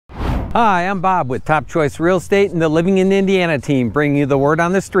Hi, I'm Bob with Top Choice Real Estate and the Living in Indiana team, bringing you the word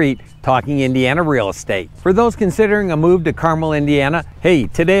on the street, talking Indiana real estate. For those considering a move to Carmel, Indiana, hey,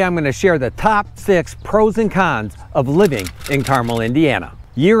 today I'm going to share the top 6 pros and cons of living in Carmel, Indiana.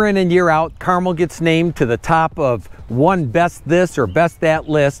 Year in and year out, Carmel gets named to the top of one best this or best that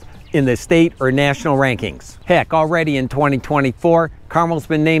list in the state or national rankings. Heck, already in 2024, Carmel's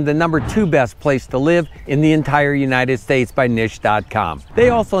been named the #2 best place to live in the entire United States by niche.com.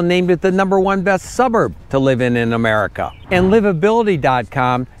 They also named it the #1 best suburb to live in America. And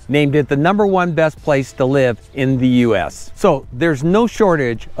livability.com named it the #1 best place to live in the US. So there's no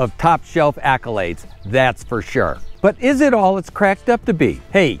shortage of top shelf accolades, that's for sure. But is it all it's cracked up to be?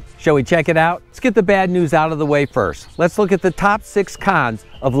 Hey, shall we check it out? Let's get the bad news out of the way first. Let's look at the top 6 cons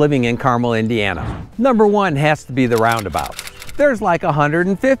of living in Carmel, Indiana. #1 has to be the roundabout. There's like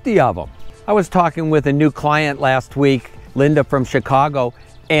 150 of them. I was talking with a new client last week, Linda from Chicago,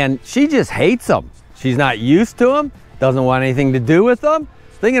 and she just hates them. She's not used to them, doesn't want anything to do with them,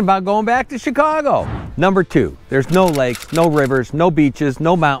 thinking about going back to Chicago. #2, there's no lakes, no rivers, no beaches,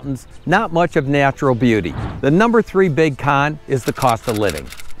 no mountains, not much of natural beauty. The #3 big con is the cost of living.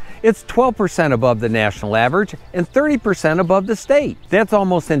 It's 12% above the national average and 30% above the state. That's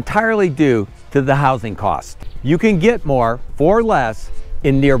almost entirely due to the housing cost. You can get more for less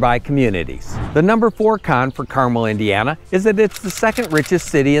in nearby communities. The #4 con for Carmel, Indiana is that it's the second richest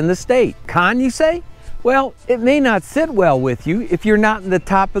city in the state. Con, you say? Well, it may not sit well with you if you're not in the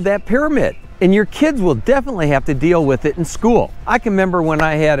top of that pyramid. And your kids will definitely have to deal with it in school. I can remember when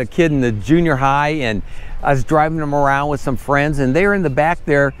I had a kid in the junior high and I was driving them around with some friends and they were in the back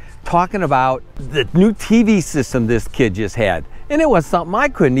there talking about the new TV system this kid just had. And it was something I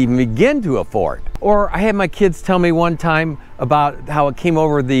couldn't even begin to afford. Or I had my kids tell me one time about how it came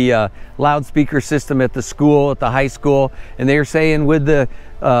over the loudspeaker system at the school, at the high school, and they were saying with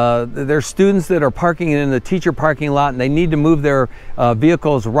there's students that are parking in the teacher parking lot and they need to move their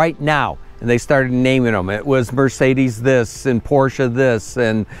vehicles right now. And they started naming them. It was Mercedes this and Porsche this,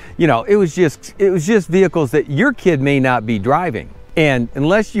 and you know, it was just vehicles that your kid may not be driving. And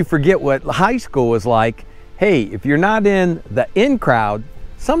unless you forget what high school was like, hey, if you're not in the in crowd,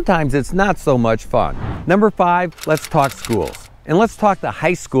 sometimes it's not so much fun. #5, let's talk schools. And let's talk the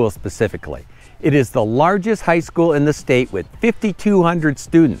high school specifically. It is the largest high school in the state with 5,200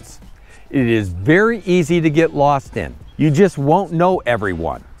 students. It is very easy to get lost in. You just won't know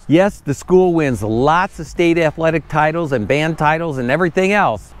everyone. Yes, the school wins lots of state athletic titles and band titles and everything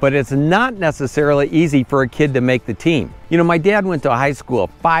else, but it's not necessarily easy for a kid to make the team. You know, my dad went to a high school of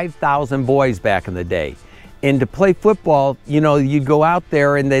 5,000 boys back in the day. And to play football, you know, you'd go out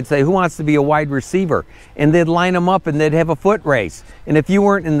there and they'd say, who wants to be a wide receiver? And they'd line them up and they'd have a foot race. And if you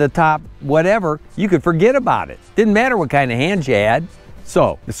weren't in the top whatever, you could forget about it. Didn't matter what kind of hands you had.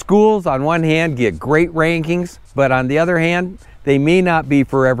 So the schools on one hand get great rankings, but on the other hand, they may not be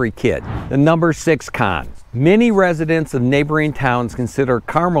for every kid. The #6 con. Many residents of neighboring towns consider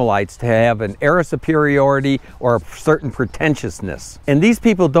Carmelites to have an air of superiority or a certain pretentiousness. And these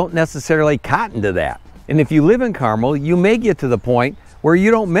people don't necessarily cotton to that. And if you live in Carmel, you may get to the point where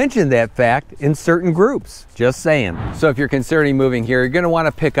you don't mention that fact in certain groups. Just saying. So if you're considering moving here, you're going to want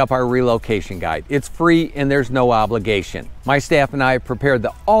to pick up our relocation guide. It's free and there's no obligation. My staff and I have prepared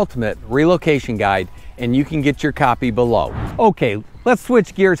the ultimate relocation guide, and you can get your copy below. Okay, let's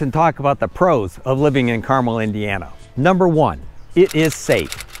switch gears and talk about the pros of living in Carmel, Indiana. #1, it is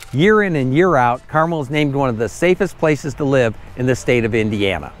safe. Year in and year out, Carmel is named one of the safest places to live in the state of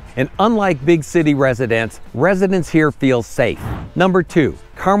Indiana. And unlike big city residents here feel safe. #2,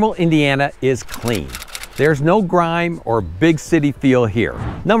 Carmel, Indiana is clean. There's no grime or big city feel here.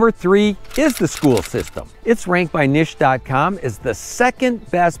 #3 is the school system. It's ranked by niche.com as the second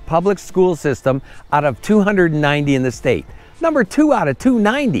best public school system out of 290 in the state. #2 out of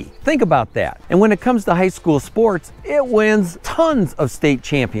 290. Think about that. And when it comes to high school sports, it wins tons of state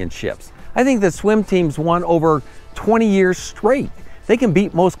championships. I think the swim team's won over 20 years straight. They can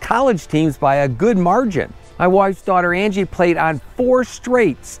beat most college teams by a good margin. My wife's daughter Angie played on 4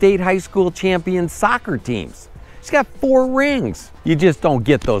 straight state high school champion soccer teams. She's got 4 rings. You just don't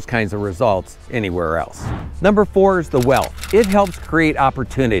get those kinds of results anywhere else. #4 is the wealth. It helps create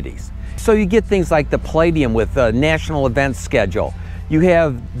opportunities. So you get things like the Palladium with a national events schedule. You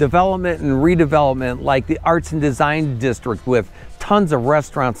have development and redevelopment like the Arts and Design District with tons of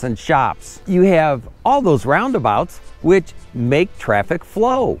restaurants and shops. You have all those roundabouts which make traffic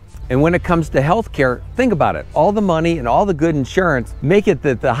flow. And when it comes to healthcare, think about it. All the money and all the good insurance make it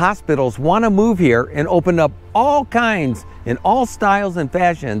that the hospitals want to move here and open up all kinds in all styles and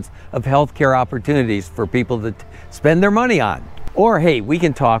fashions of healthcare opportunities for people to spend their money on. Or hey, we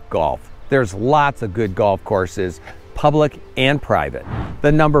can talk golf. There's lots of good golf courses, public and private.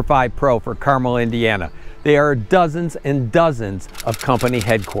 The number 5 pro for Carmel, Indiana. There are dozens and dozens of company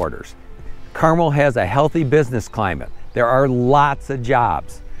headquarters. Carmel has a healthy business climate. There are lots of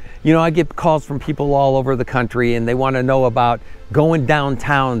jobs. You know, I get calls from people all over the country and they want to know about going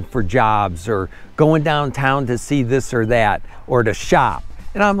downtown for jobs or going downtown to see this or that or to shop.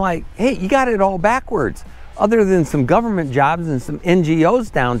 And I'm like, hey, you got it all backwards. Other than some government jobs and some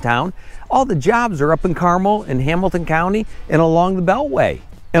NGOs downtown, all the jobs are up in Carmel and Hamilton County and along the Beltway.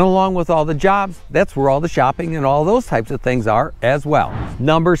 And along with all the jobs, that's where all the shopping and all those types of things are as well.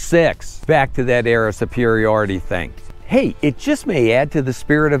 Number 6, back to that era superiority thing. Hey, it just may add to the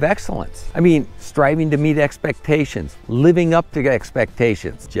spirit of excellence. I mean, striving to meet expectations, living up to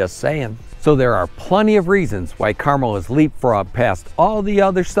expectations, just saying. So there are plenty of reasons why Carmel has leapfrogged past all the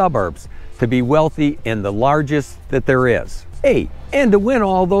other suburbs to be wealthy and the largest that there is. Hey, and to win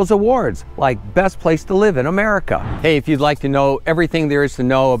all those awards, like Best Place to Live in America. Hey, if you'd like to know everything there is to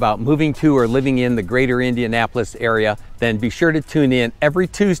know about moving to or living in the greater Indianapolis area, then be sure to tune in every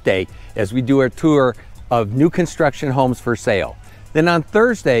Tuesday as we do a tour of new construction homes for sale. Then on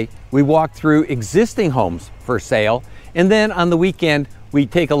Thursday, we walk through existing homes for sale. And then on the weekend, we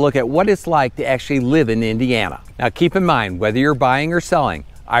take a look at what it's like to actually live in Indiana. Now keep in mind, whether you're buying or selling,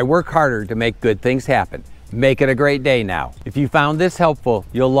 I work harder to make good things happen. Make it a great day now. If you found this helpful,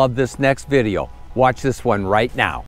 you'll love this next video. Watch this one right now.